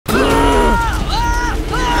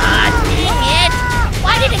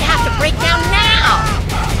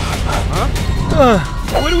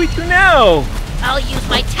What do we do now? I'll use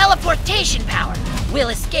my teleportation power. We'll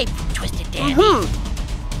escape from Twisted Dandy.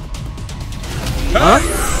 Huh?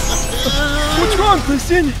 What's wrong,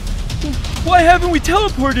 Glisten? Why haven't we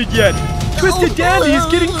teleported yet? Twisted Dandy is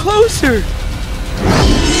getting closer.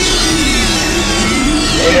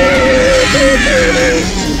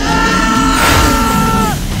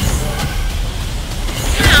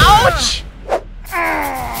 Ouch!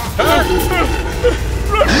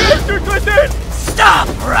 Run faster, Glisten! Stop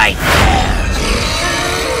right there!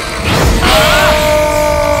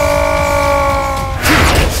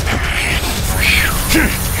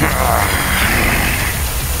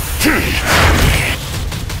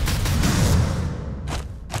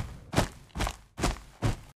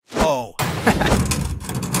 Oh.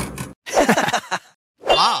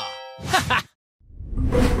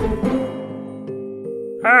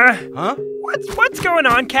 Huh? What's going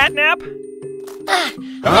on, Catnap?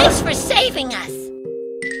 Thanks for saving us.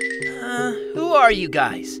 Who are you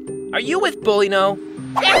guys? Are you with Bullino?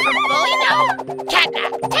 They're from Bullino?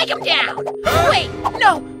 Catnap, take him down. Wait,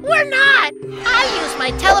 no, we're not. I used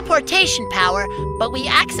my teleportation power, but we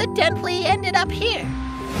accidentally ended up here.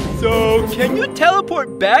 So, can you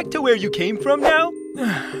teleport back to where you came from now?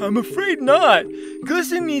 I'm afraid not.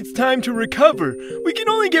 Glisten needs time to recover. We can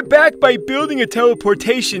only get back by building a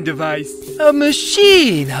teleportation device. A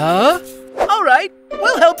machine, huh? All right,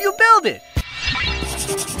 we'll help you build it.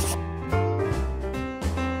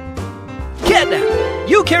 Catnap,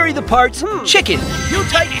 you carry the parts. Chicken, you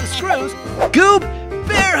tighten the screws. Goob,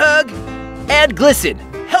 bear hug, and Glisten,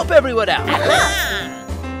 help everyone out.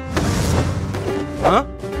 Huh?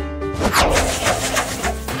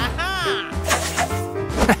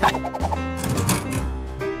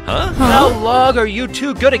 Huh? How long are you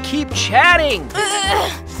two gonna keep chatting?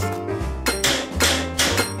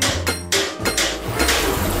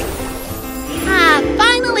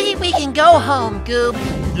 Finally we can go home, Goob.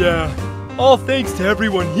 Yeah, all thanks to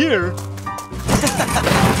everyone here.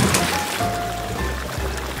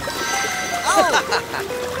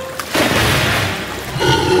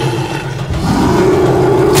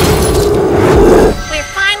 We're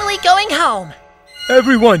finally going home.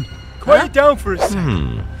 Everyone, quiet down for a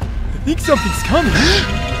second. I think something's coming.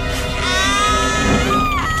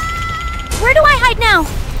 Where do I hide now?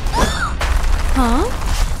 Huh?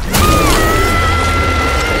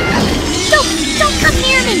 Don't come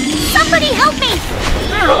near me! Somebody help me!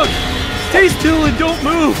 Stay still and don't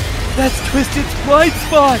move. That's Twisted's blind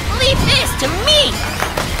spot. Leave this to me!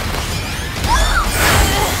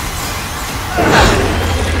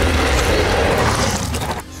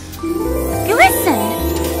 Glisten!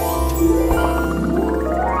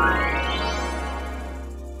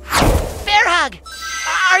 Bear hug!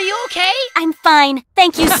 Are you okay? I'm fine.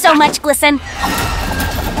 Thank you so much, Glisten.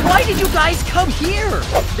 Why did you guys come here?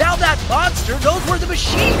 Now that monster knows where the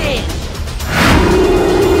machine is.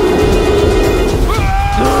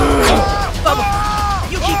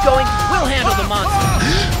 You keep going, we'll handle the monster.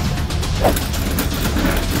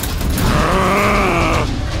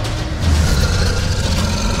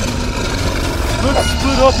 Let's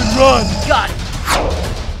split up and run. Got it.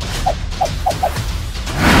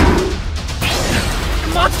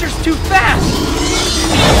 The monster's too fast.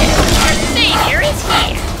 Our savior is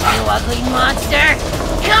here, you ugly monster.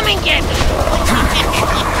 Come and get me.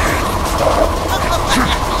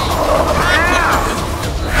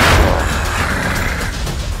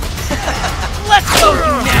 Let's go, you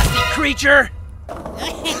nasty creature.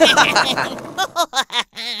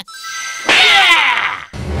 Yeah!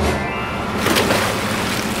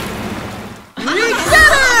 We did it!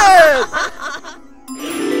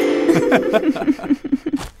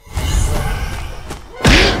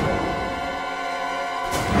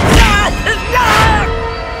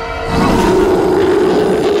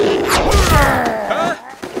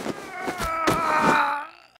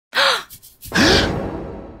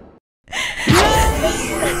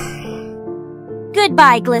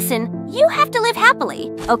 Goodbye, Glisten. You have to live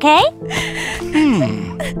happily, okay?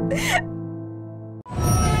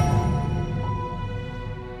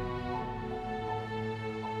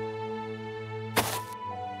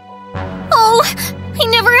 Oh, I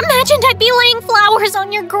never imagined I'd be laying flowers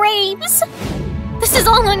on your graves. This is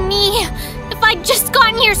all on me. If I'd just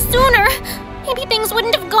gotten here sooner, maybe things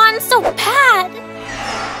wouldn't have gone so bad.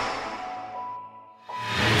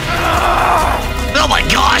 Oh my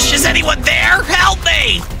gosh, is anyone there? Help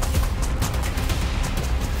me!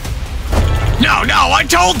 No, I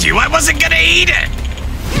told you I wasn't gonna eat it!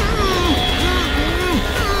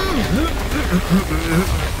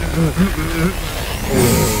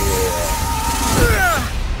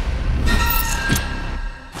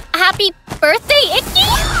 Happy Happy birthday, Icky?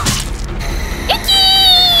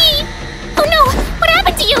 Icky! Oh no, what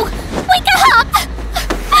happened to you? Wake up!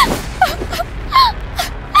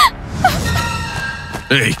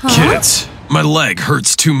 Hey, kids. My leg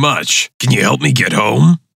hurts too much. Can you help me get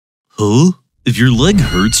home? Huh? If your leg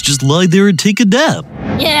hurts, just lie there and take a nap.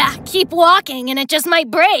 Yeah, keep walking and it just might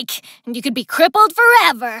break. And you could be crippled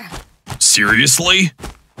forever. Seriously?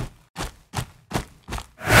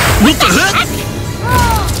 What the heck?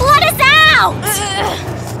 Let us out!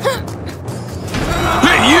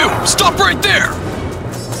 Hey, you! Stop right there!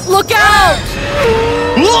 Look out!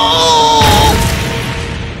 Whoa!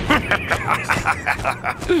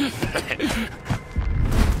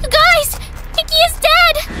 You guys! Icky is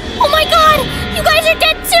dead! Oh my god! You guys are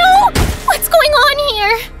dead too! What's going on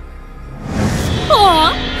here?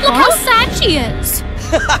 Aw, look how sad she is.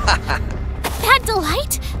 That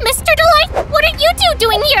Delight? Mr. Delight, what are you two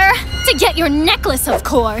doing here? To get your necklace, of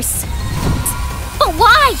course. But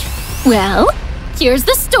why? Well, here's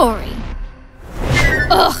the story.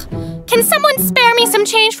 Ugh, can someone spare me some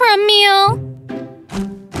change for a meal?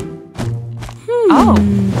 Oh.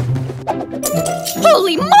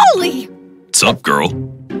 Holy moly! What's up, girl?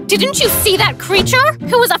 Didn't you see that creature?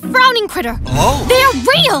 It was a frowning critter. Oh. They're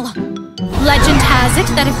real! Legend has it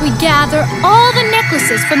that if we gather all the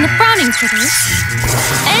necklaces from the frowning critters,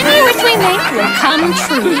 any wish we make will come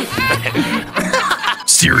true.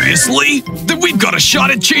 Seriously? Then we've got a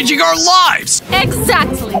shot at changing our lives!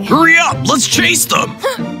 Exactly. Hurry up! Let's chase them!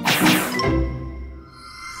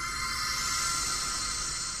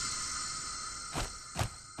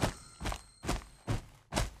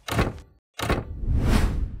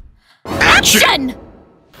 Action!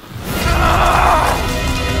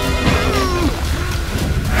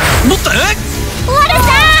 What the heck? Let us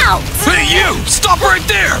out! Hey, you! Stop right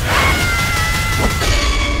there!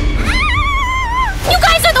 You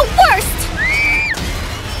guys are the worst!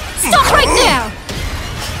 Stop right there!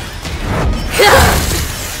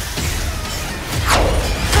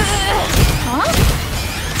 Huh?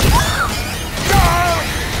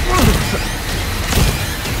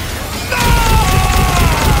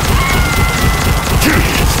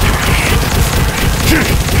 No,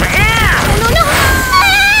 no, no!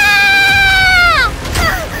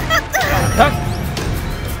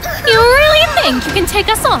 You really think you can take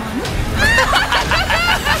us on?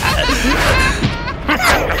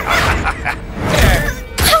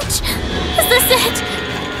 Ouch! Is this it?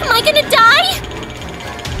 Am I gonna die?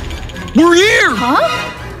 We're here! Huh?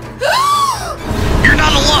 You're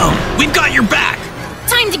not alone! We've got your back!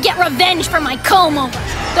 Time to get revenge for my comb-over.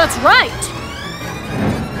 That's right.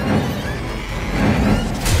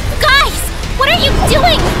 Guys, what are you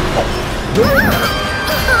doing?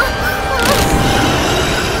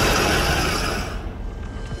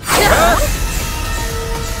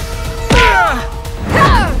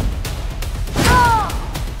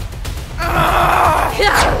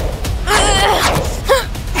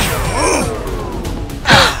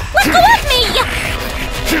 Let go of me!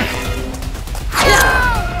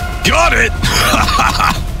 Got it!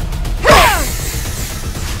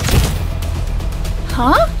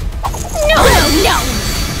 Huh? No, no, no!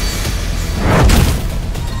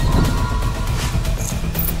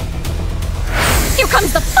 Here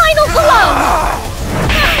comes the final blow!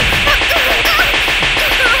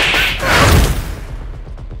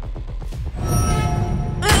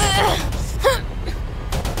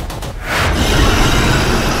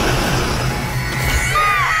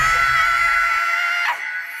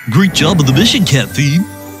 Great job of the mission, Cat Theme.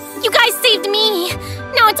 You guys saved me!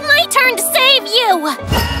 Now it's my turn to save you!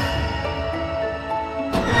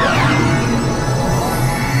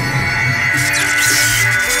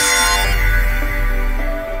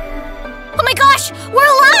 Oh my gosh! We're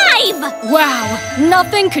alive! Wow,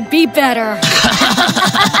 nothing could be better.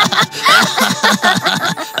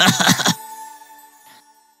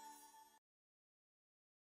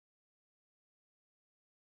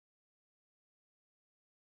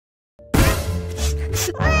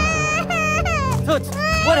 Toots,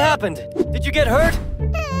 what happened? Did you get hurt?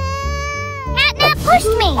 Catnap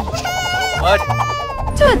pushed me! What?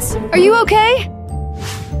 Toots, are you okay?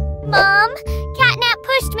 Mom, Catnap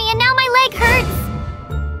pushed me and now my leg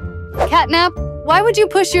hurts! Catnap, why would you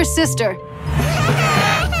push your sister?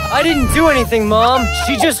 I didn't do anything, Mom.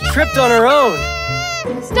 She just tripped on her own.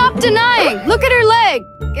 Stop denying! Look at her leg!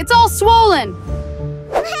 It's all swollen!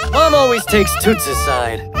 Mom always takes Toots'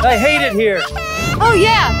 side. I hate it here. Oh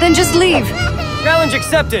yeah, then just leave. Challenge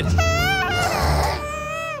accepted.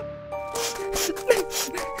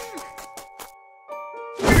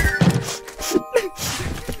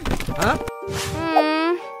 Huh?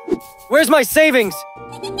 Where's my savings?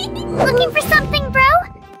 Looking for something, bro?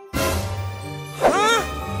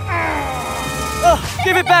 Oh,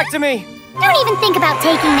 give it back to me! Don't even think about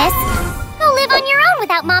taking this. Go live on your own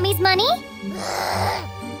without Mommy's money.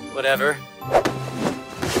 Whatever.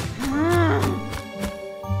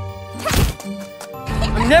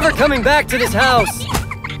 I'm never coming back to this house!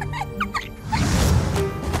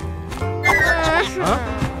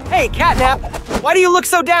 Hey, Catnap! Why do you look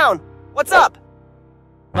so down? What's up?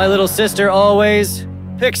 My little sister always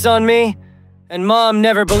picks on me, and Mom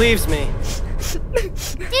never believes me.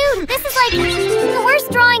 Dude, this is like the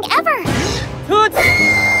worst drawing ever. Toots!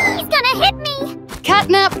 He's gonna hit me.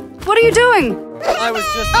 Catnap, what are you doing? I was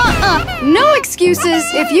just... No excuses.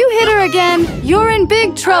 If you hit her again, you're in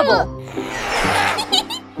big trouble.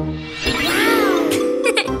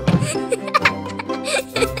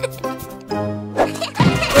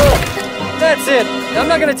 That's it! I'm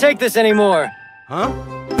not gonna take this anymore. Huh?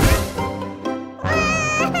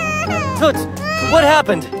 Toots, what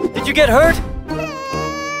happened? Did you get hurt?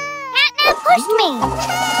 Catnap pushed me.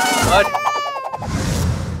 What?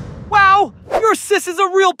 Wow! Your sis is a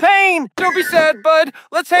real pain! Don't be sad, bud.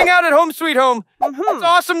 Let's hang out at home, sweet home. It's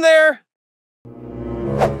awesome there.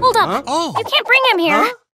 Hold up. Oh. You can't bring him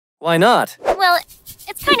here. Why not? Well,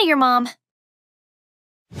 it's kind of your mom.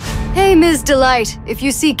 Hey, Ms. Delight, if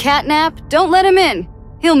you see Catnap, don't let him in.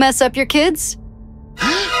 He'll mess up your kids.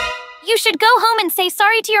 You should go home and say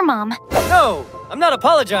sorry to your mom. No, I'm not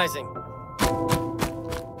apologizing.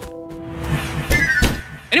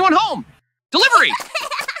 Anyone home? Delivery!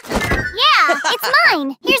 Yeah, it's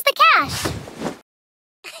mine. Here's the cash.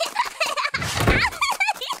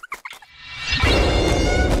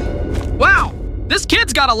 Wow, this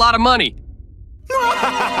kid's got a lot of money. Playing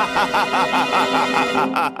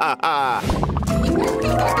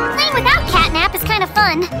without Catnap is kind of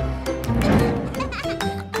fun.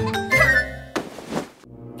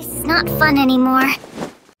 This is not fun anymore.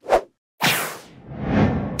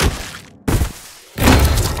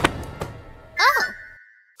 Oh.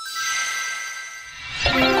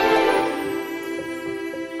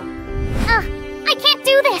 I can't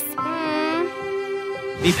do this.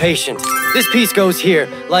 Be patient. This piece goes here,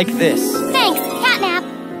 like this. Thanks, Catnap.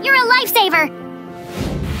 You're a lifesaver.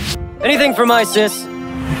 Anything for my sis.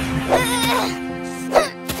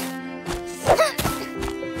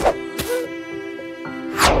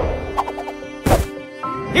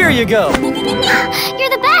 Here you go. You're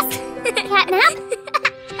the best, Catnap.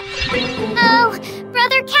 Oh,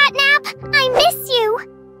 Brother Catnap, I miss you.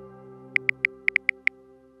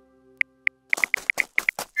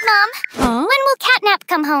 Mom, when will Catnap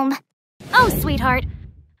come home? Oh, sweetheart,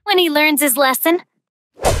 when he learns his lesson.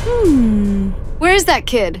 Where's that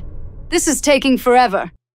kid? This is taking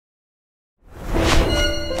forever.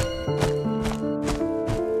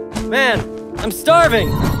 Man, I'm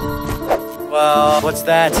starving. Well, what's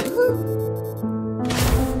that?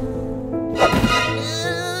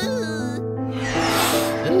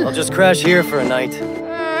 I'll just crash here for a night.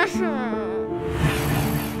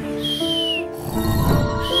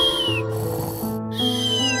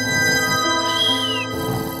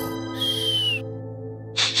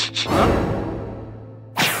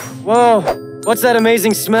 Whoa, what's that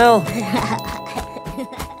amazing smell?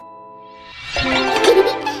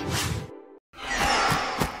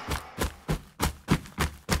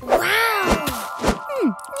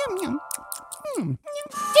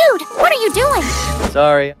 Dude, what are you doing?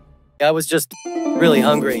 Sorry, I was just really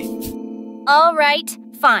hungry. All right,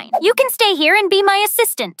 fine. You can stay here and be my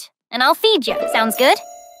assistant, and I'll feed you. Sounds good?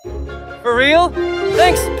 For real?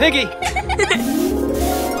 Thanks, Piggy.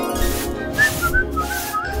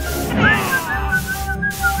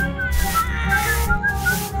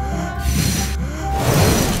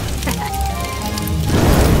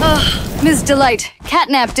 Ms. Delight,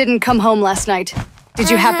 Catnap didn't come home last night.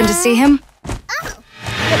 Did you happen to see him?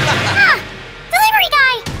 Delivery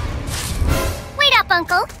guy! Wait up,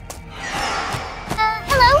 Uncle.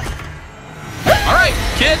 Hello? All right,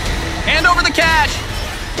 kid, hand over the cash.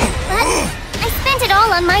 But I spent it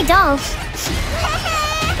all on my doll.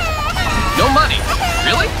 No money,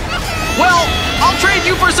 really? Well, I'll trade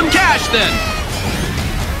you for some cash then.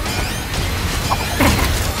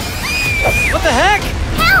 What the heck?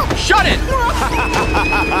 Help! Shut it!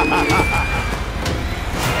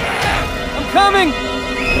 I'm coming!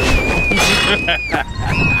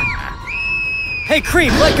 Hey,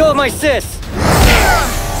 creep, let go of my sis!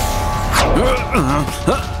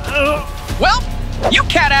 Well, you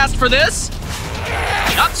cat asked for this.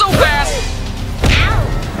 Not so fast.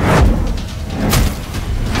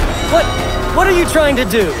 What are you trying to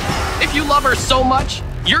do? If you love her so much,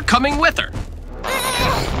 you're coming with her.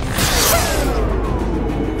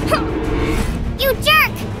 You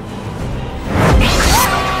jerk!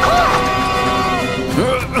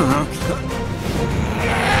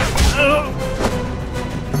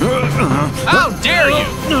 How dare you!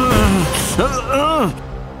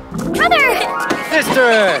 Brother!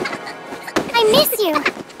 Sister! I miss you.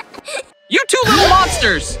 You two little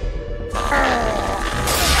monsters!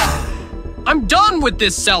 I'm done with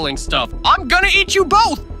this selling stuff. I'm gonna eat you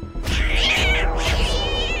both!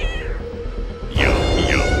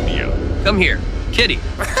 Come here, kitty.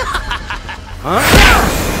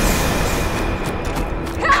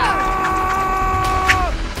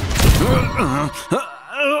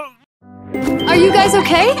 Are you guys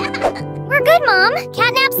okay? We're good, Mom.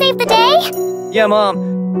 Catnap saved the day? Yeah,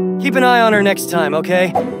 Mom. Keep an eye on her next time,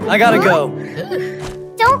 okay? I gotta go.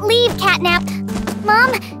 Don't leave, Catnap.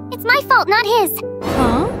 Mom, it's my fault, not his.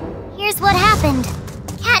 Huh? Here's what happened.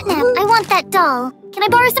 Catnap, I want that doll. Can I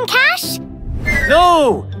borrow some cash?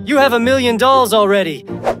 No! You have $1 million already,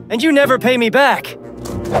 and you never pay me back. You're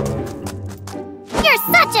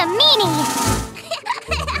such a meanie!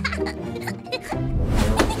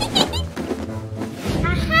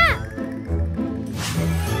 Aha!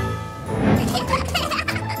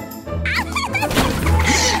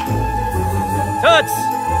 Tuts!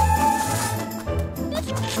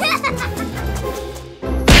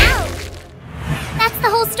 That's the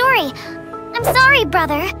whole story. I'm sorry,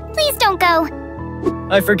 brother. Please don't go.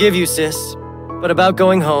 I forgive you, sis. But about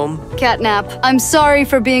going home... Catnap, I'm sorry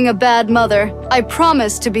for being a bad mother. I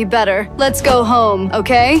promise to be better. Let's go home,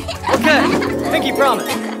 okay? Okay, pinky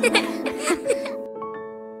promise.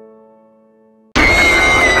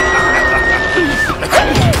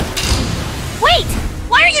 Wait!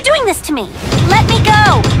 Why are you doing this to me? Let me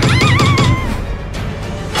go!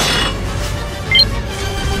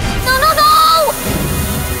 No, no, no!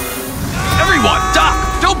 Everyone, duck!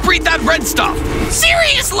 Don't breathe that red stuff!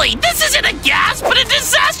 Seriously, this isn't a gas, but a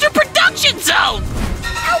disaster production zone!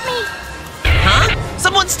 Help me! Huh?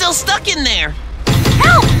 Someone's still stuck in there.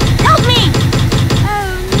 Help! Help me!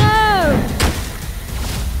 Oh no!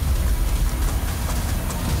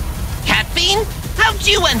 Cat Bean, how'd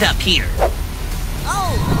you end up here?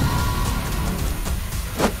 Oh!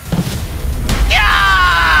 Yeah!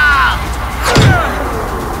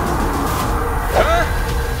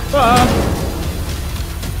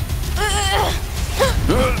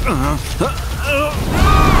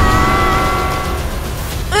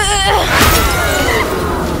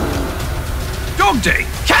 Dog Day!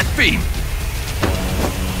 Cat Bean!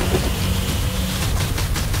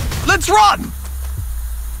 Let's run!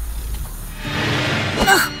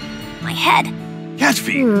 My head. Cat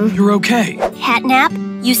Bean, you're okay. Catnap,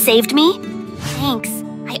 you saved me? Thanks.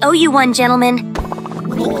 I owe you one, gentlemen.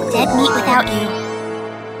 Make dead meat without you.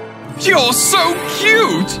 You're so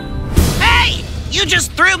cute! Hey! You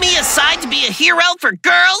just threw me aside to be a hero for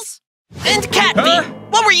girls? And Cat Bean,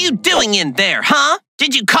 what were you doing in there, huh?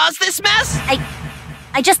 Did you cause this mess?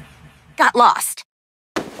 I just got lost.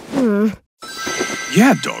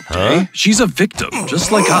 Yeah, Dog Day. She's a victim,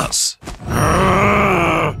 just like us.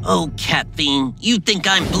 Oh, Cat Bean, you think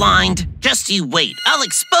I'm blind? Just you wait. I'll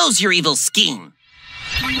expose your evil scheme.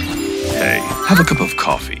 Hey, have a cup of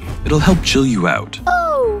coffee. It'll help chill you out.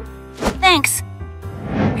 Oh, thanks.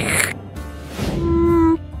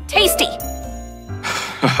 Tasty.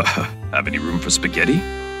 Have any room for spaghetti?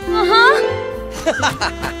 Uh-huh.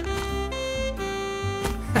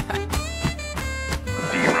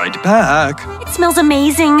 Be right back. It smells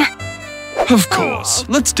amazing. Of course.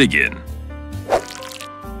 Let's dig in.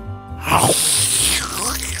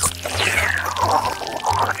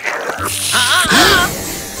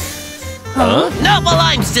 Not while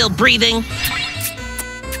I'm still breathing.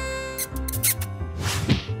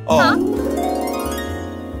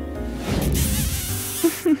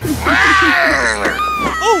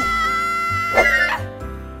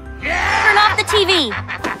 Turn off the TV.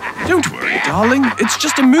 Don't worry, darling. It's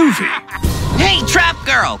just a movie. Hey, Trap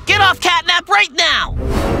Girl, get off Catnap right now!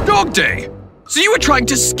 Dog Day. So you were trying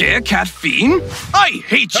to scare Cat Fiend? I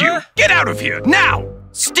hate you. Get out of here, now!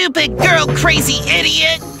 Stupid girl, crazy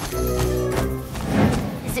idiot!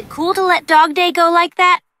 Is it cool to let Dog Day go like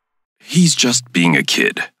that? He's just being a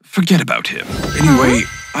kid. Forget about him. Anyway,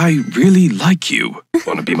 I really like you.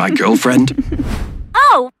 Wanna be my girlfriend?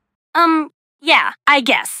 Oh, yeah, I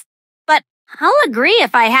guess. But I'll agree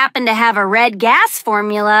if I happen to have a red gas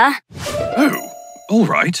formula. Oh, all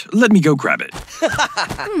right. Let me go grab it.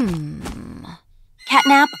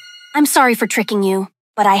 Catnap, I'm sorry for tricking you,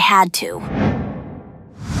 but I had to.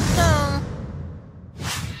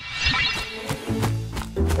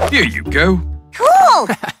 Here you go. Cool!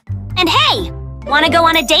 And hey, wanna go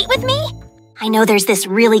on a date with me? I know there's this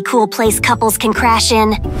really cool place couples can crash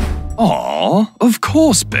in. Aw, of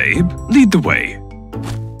course, babe. Lead the way.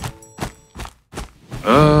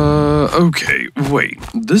 Okay, wait.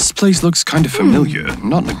 This place looks kind of familiar.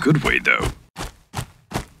 Not in a good way, though.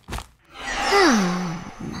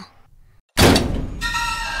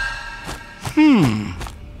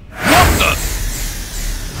 What the?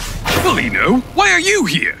 Bullino, why are you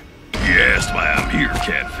here? You asked why I'm here,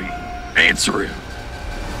 Catfiend. Answer him.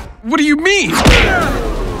 What do you mean?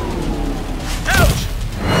 Ouch!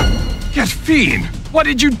 Catfiend, why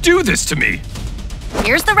did you do this to me?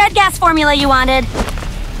 Here's the red gas formula you wanted.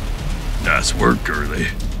 Nice work, girlie.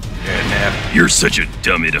 Catnap, you're such a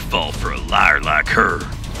dummy to fall for a liar like her.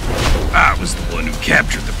 I was the one who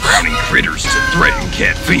captured the browning critters to threaten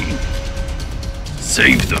Catfiend.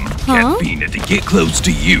 Saved them. Catfiend had to get close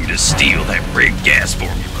to you to steal that red gas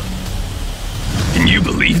formula. Can you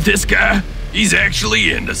believe this guy? He's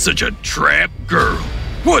actually into such a trap girl.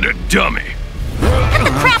 What a dummy. Cut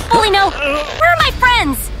the crap, Bullino! Where are my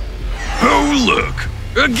friends? Oh, look!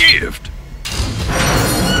 A gift!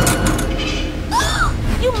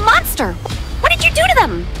 You monster! What did you do to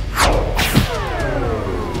them?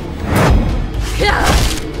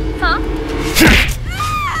 Huh?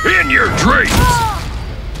 In your dreams!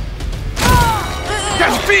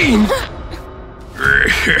 Catfiend!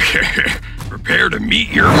 Prepare to meet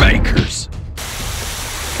your makers.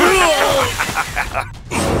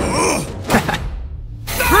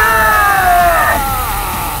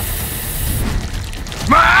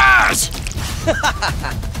 My eyes!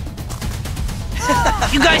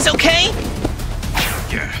 You guys okay?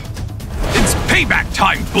 Yeah. It's payback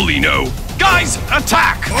time, Bullino! Guys,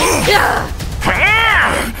 attack!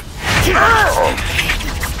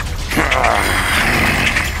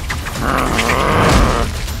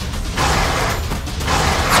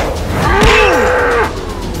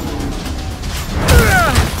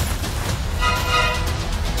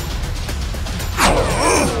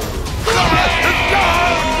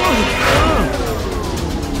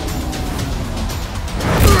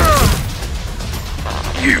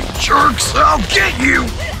 You jerks! I'll get you!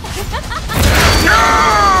 No!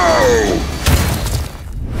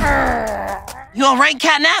 You alright,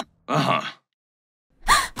 Catnap? Uh-huh.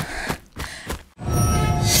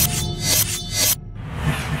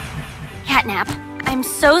 Catnap, I'm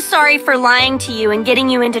so sorry for lying to you and getting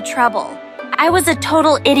you into trouble. I was a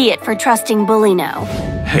total idiot for trusting Bullino.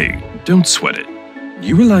 Hey, don't sweat it.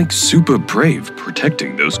 You were like super brave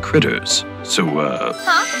protecting those critters. So,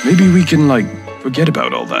 maybe we can, like, forget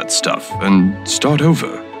about all that stuff and start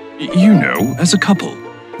over. You know, as a couple.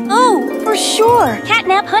 Oh, for sure.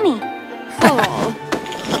 Catnap, honey. Oh.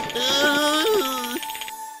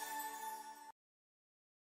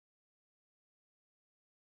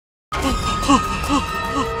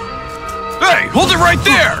 Hey, hold it right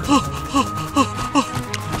there!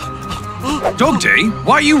 Dog Day,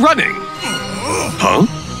 why are you running? Huh?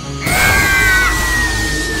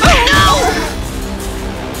 Oh no!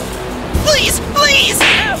 Please, please!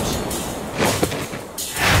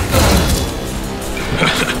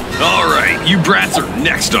 All right, you brats are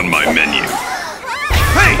next on my menu.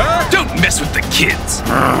 Hey, don't mess with the kids.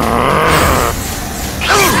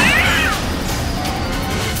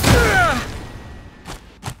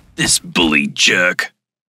 This bully jerk.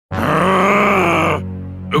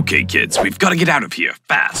 Okay, kids, we've got to get out of here,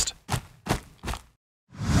 fast.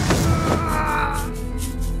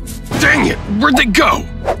 Dang it, where'd they go?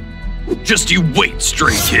 Just you wait,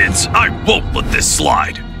 stray kids. I won't let this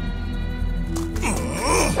slide.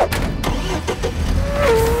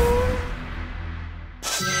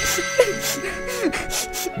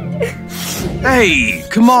 Hey,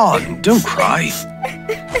 come on, don't cry.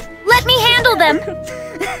 Let me handle them.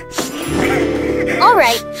 All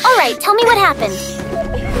right, tell me what happened.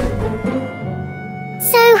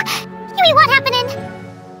 So, tell me what happened.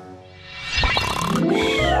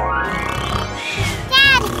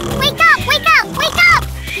 Dad, wake up, wake up, wake up!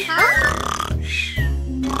 Huh?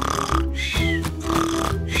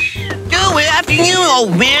 Oh, we're after you,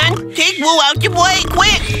 old man. Take Woo out your way,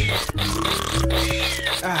 quick!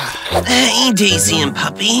 Hey, Daisy and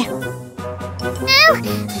Puppy. Moo?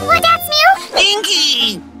 What, that's Mew?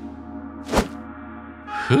 Stinky!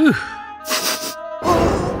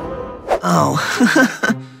 Oh,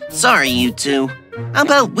 sorry, you two. How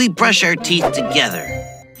about we brush our teeth together?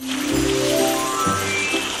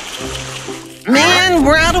 Man,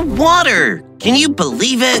 we're out of water! Can you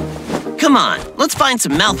believe it? Come on, let's find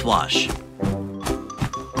some mouthwash.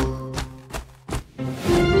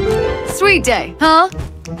 Sweet day, huh?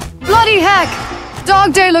 Bloody heck!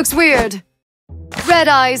 Dog Day looks weird. Red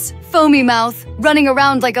eyes, foamy mouth, running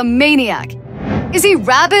around like a maniac. Is he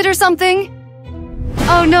rabid or something?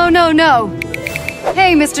 Oh, no, no, no.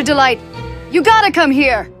 Hey, Mr. Delight. You gotta come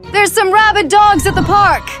here. There's some rabid dogs at the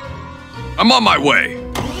park. I'm on my way.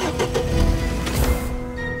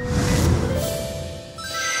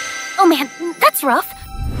 Oh man, that's rough.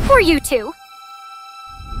 Poor you two.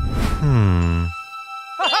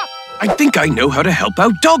 I think I know how to help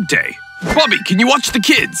out Dog Day. Bobby, can you watch the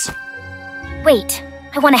kids? Wait,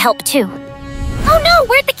 I want to help too. Oh no,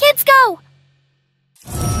 where'd the kids go?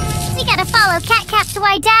 We gotta follow Catnap to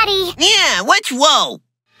our daddy. Yeah, which whoa?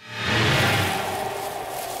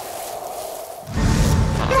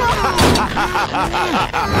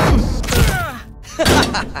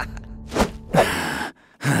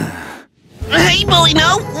 Hey, Bully,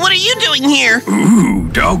 no, what are you doing here? Ooh,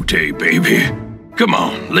 Dog Day, baby. Come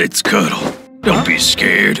on, let's cuddle. Don't be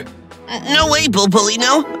scared. No way, Bully,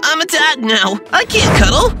 no. I'm a dad now. I can't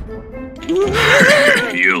cuddle.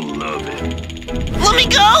 You'll love it. Let me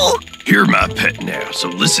go! You're my pet now, so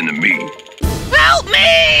listen to me. Help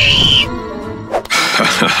me!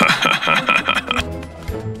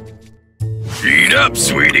 Eat up,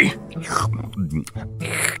 sweetie.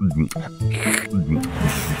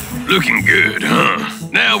 Looking good, huh?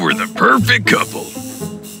 Now we're the perfect couple.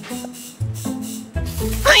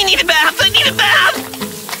 I need a bath! I need a bath!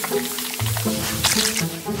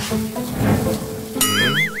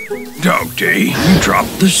 Dog Day, you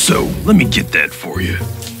dropped the soap. Let me get that for you.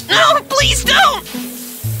 No, please don't!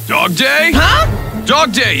 Dog Day? Huh?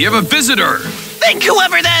 Dog Day, you have a visitor. Think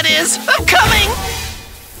whoever that is! I'm coming!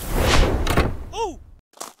 Oh.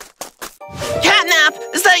 Catnap,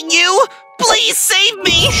 is that you? Please save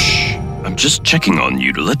me! Shh. I'm just checking on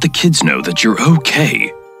you to let the kids know that you're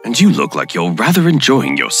okay. And you look like you're rather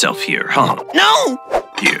enjoying yourself here, huh? No!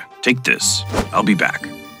 Here, take this. I'll be back.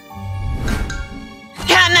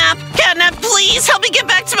 Catnap, please help me get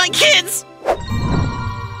back to my kids!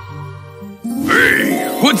 Hey,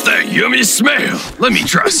 what's that yummy smell? Let me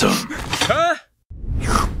try some. Huh?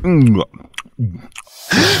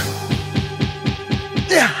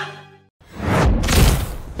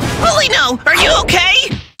 Bully, no! Are you okay?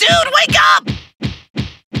 Dude, wake up!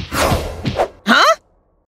 Huh?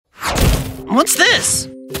 What's this?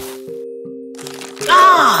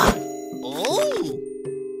 Ah! Oh!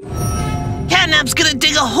 Catnap's gonna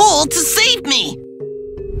dig a hole to save me!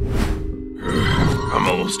 I'm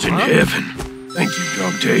almost in heaven. Thank you,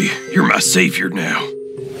 Dog Day. You're my savior now.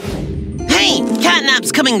 Hey,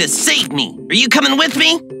 Catnap's coming to save me. Are you coming with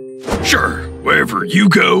me? Sure, wherever you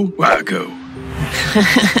go, I go.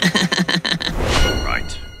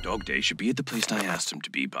 Right, Dog Day should be at the place I asked him to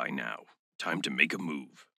be by now. Time to make a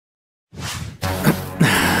move.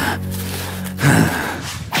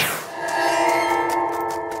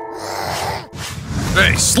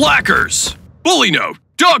 Hey, slackers! Bully no!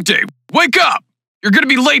 Dog Day, wake up! You're gonna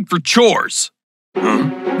be late for chores! Huh?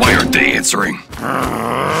 Why aren't they answering?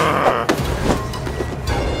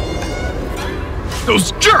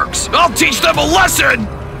 Those jerks! I'll teach them a lesson!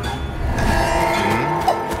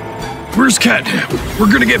 Where's Catnap?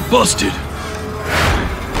 We're gonna get busted.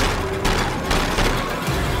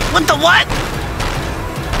 What the what?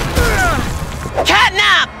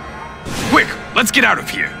 Catnap! Quick, let's get out of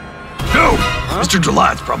here. No! Mr.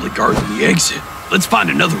 Delight's probably guarding the exit. Let's find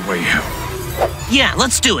another way out. Yeah,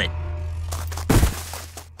 let's do it.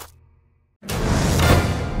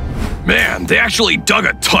 Man, they actually dug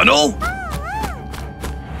a tunnel?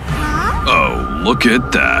 Oh, look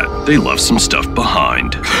at that. They left some stuff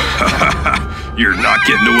behind. You're not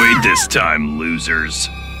getting away this time, losers.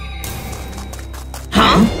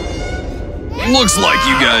 Huh? Looks like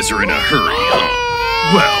you guys are in a hurry, huh?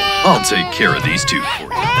 Well, I'll take care of these two for you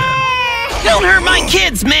then. Don't hurt my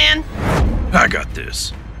kids, man! I got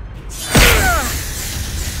this.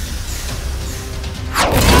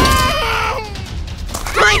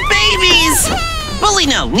 My babies! Bully,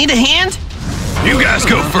 no, need a hand? You guys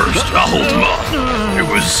go first. I'll hold them off. It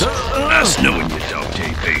was nice knowing you, Dog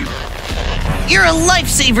Day, babe. You're a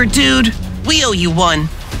lifesaver, dude. We owe you one.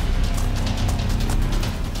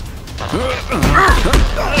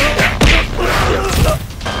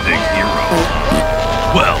 Big hero.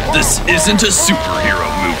 Well, this isn't a superhero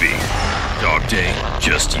movie. Dog Day,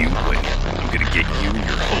 just you wait. I'm gonna get you and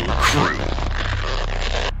your whole crew.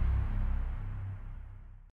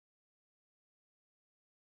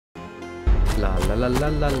 La la la la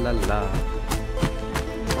la la la.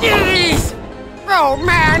 Jeez! Oh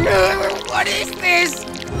man, what is this?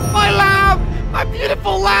 My lab! My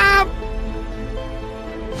beautiful lab!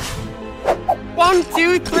 1,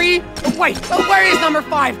 2, 3. Oh, wait, where is number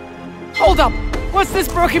 5? Hold up! What's this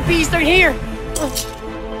broken piece down here?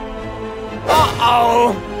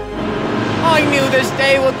 Uh-oh! I knew this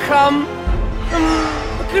day would come.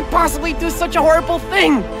 What could possibly do such a horrible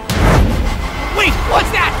thing? Wait,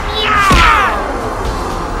 what's that?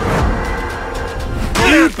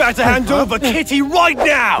 You better hand over Kitty right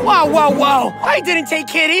now! Whoa, whoa, whoa! I didn't take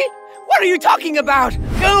Kitty! What are you talking about?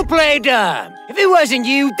 Don't play dumb. If it wasn't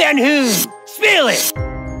you, then who? Spill it!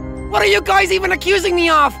 What are you guys even accusing me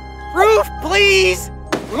of? Proof, please?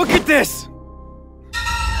 Look at this!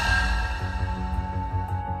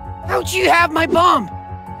 How'd you have my bomb?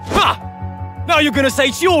 Ha! Now you're gonna say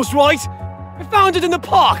it's yours, right? I found it in the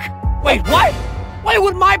park! Wait, what? Why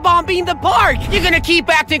would my bomb be in the park? You're gonna keep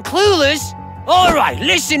acting clueless? All right,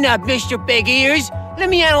 listen up, Mr. Big Ears. Let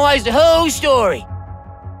me analyze the whole story.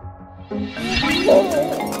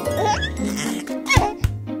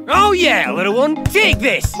 Oh yeah, little one, take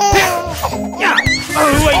this. Yeah.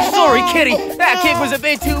 Oh wait, sorry, Kitty. That kick was a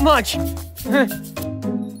bit too much.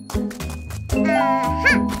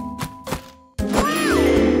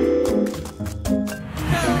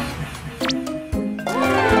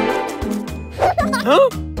 Huh?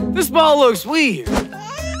 This ball looks weird.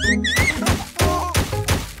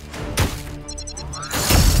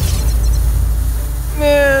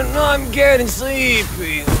 Man, I'm getting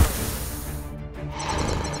sleepy.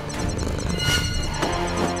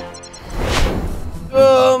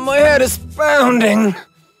 My head is pounding.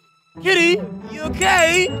 Kitty, you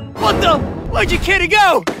okay? What the? Where'd your kitty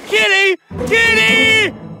go? Kitty!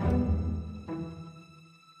 Kitty!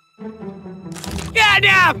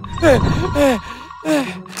 Catnap!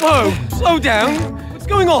 Whoa, slow down. What's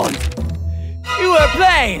going on? You were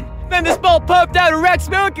playing. Then this ball popped out of rat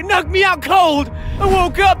smoke and knocked me out cold. I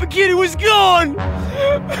woke up and Kitty was gone.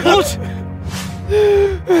 What?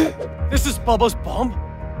 This is Bubba's bomb?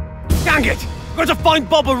 Dang it! I've got to find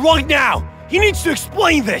Bubba right now! He needs to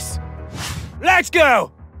explain this! Let's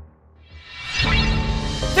go!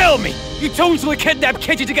 Tell me, you totally kidnapped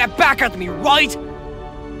Kitty to get back at me, right?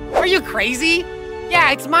 Are you crazy?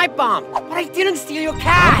 Yeah, it's my bomb, but I didn't steal your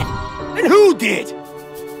cat. Then who did?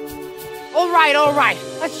 All right.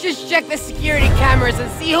 Let's just check the security cameras and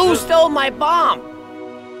see who stole my bomb.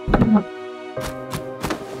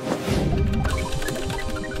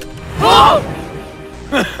 Oh!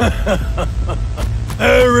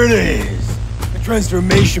 There it is! The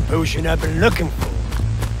transformation potion I've been looking for.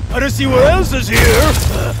 I don't see what else is here!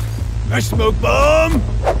 A smoke bomb!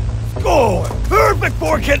 Score! Perfect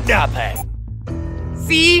for kidnapping!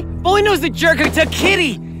 See? Bully knows the jerk who took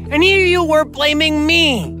Kitty, and here you were blaming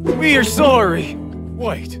me. We are sorry.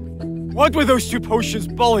 Wait, what were those two potions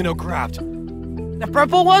Bolino grabbed? The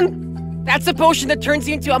purple one? That's a potion that turns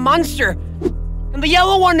you into a monster. And the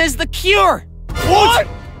yellow one is the cure. What?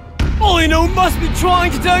 Bolino must be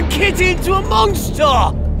trying to turn Kitty into a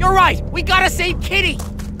monster! You're right, we gotta save Kitty.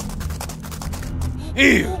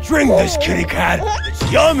 Here, drink this, kitty cat. It's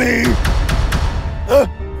yummy!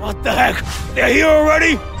 What the heck? They're here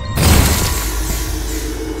already?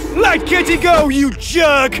 Let Kitty go, you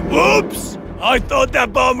jerk! Whoops! I thought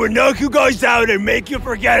that bomb would knock you guys out and make you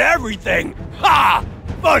forget everything. Ha!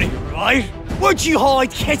 Funny, right? What'd you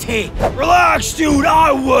hide, Kitty? Relax, dude.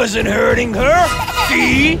 I wasn't hurting her.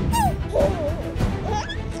 See?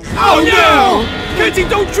 Oh no! Kitty,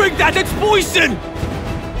 don't drink that. That's poison.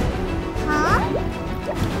 Huh?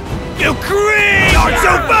 You creep! Not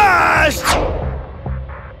so fast!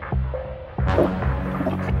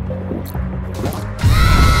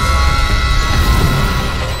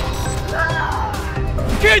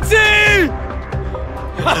 Kitty!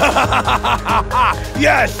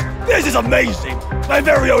 Yes, this is amazing! My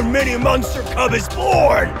very own mini monster cub is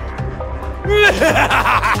born!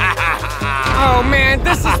 Oh man,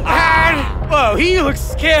 this is bad! Whoa, he looks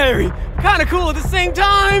scary! Kinda cool at the same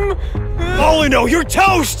time! Bolino, you're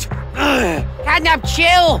toast! Catnap,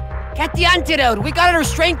 chill! Get the antidote! We gotta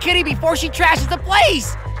restrain Kitty before she trashes the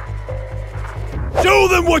place! Show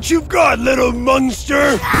them what you've got, little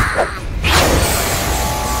monster!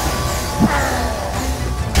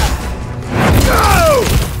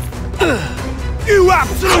 You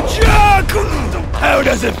absolute jerk! How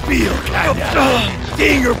does it feel, Catnap?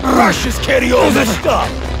 Seeing your precious kitty all messed up?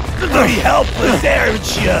 Pretty helpless,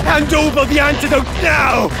 aren't you? Hand over the antidote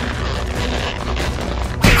now!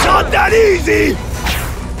 It's not that easy!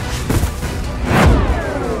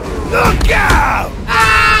 Look out!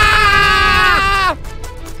 Ah!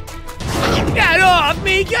 Get off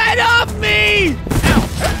me! Get off me!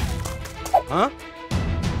 Huh?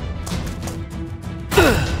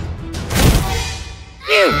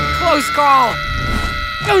 You! Close call!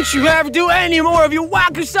 Don't you ever do any more of your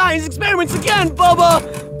wacky science experiments again, Bubba!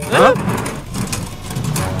 Huh?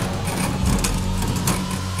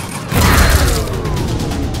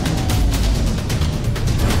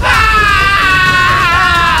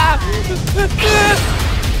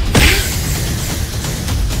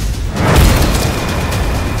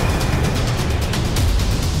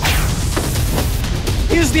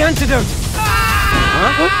 Where's the antidote?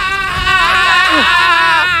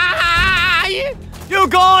 You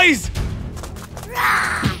guys!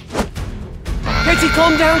 Kitty,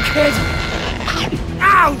 calm down, kid.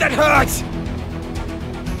 Ow, that hurts.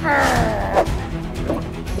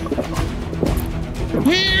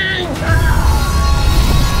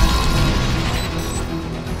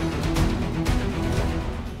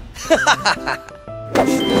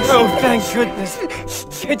 Oh, thank goodness.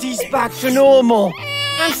 Kitty's back to normal.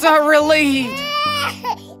 I'm so relieved.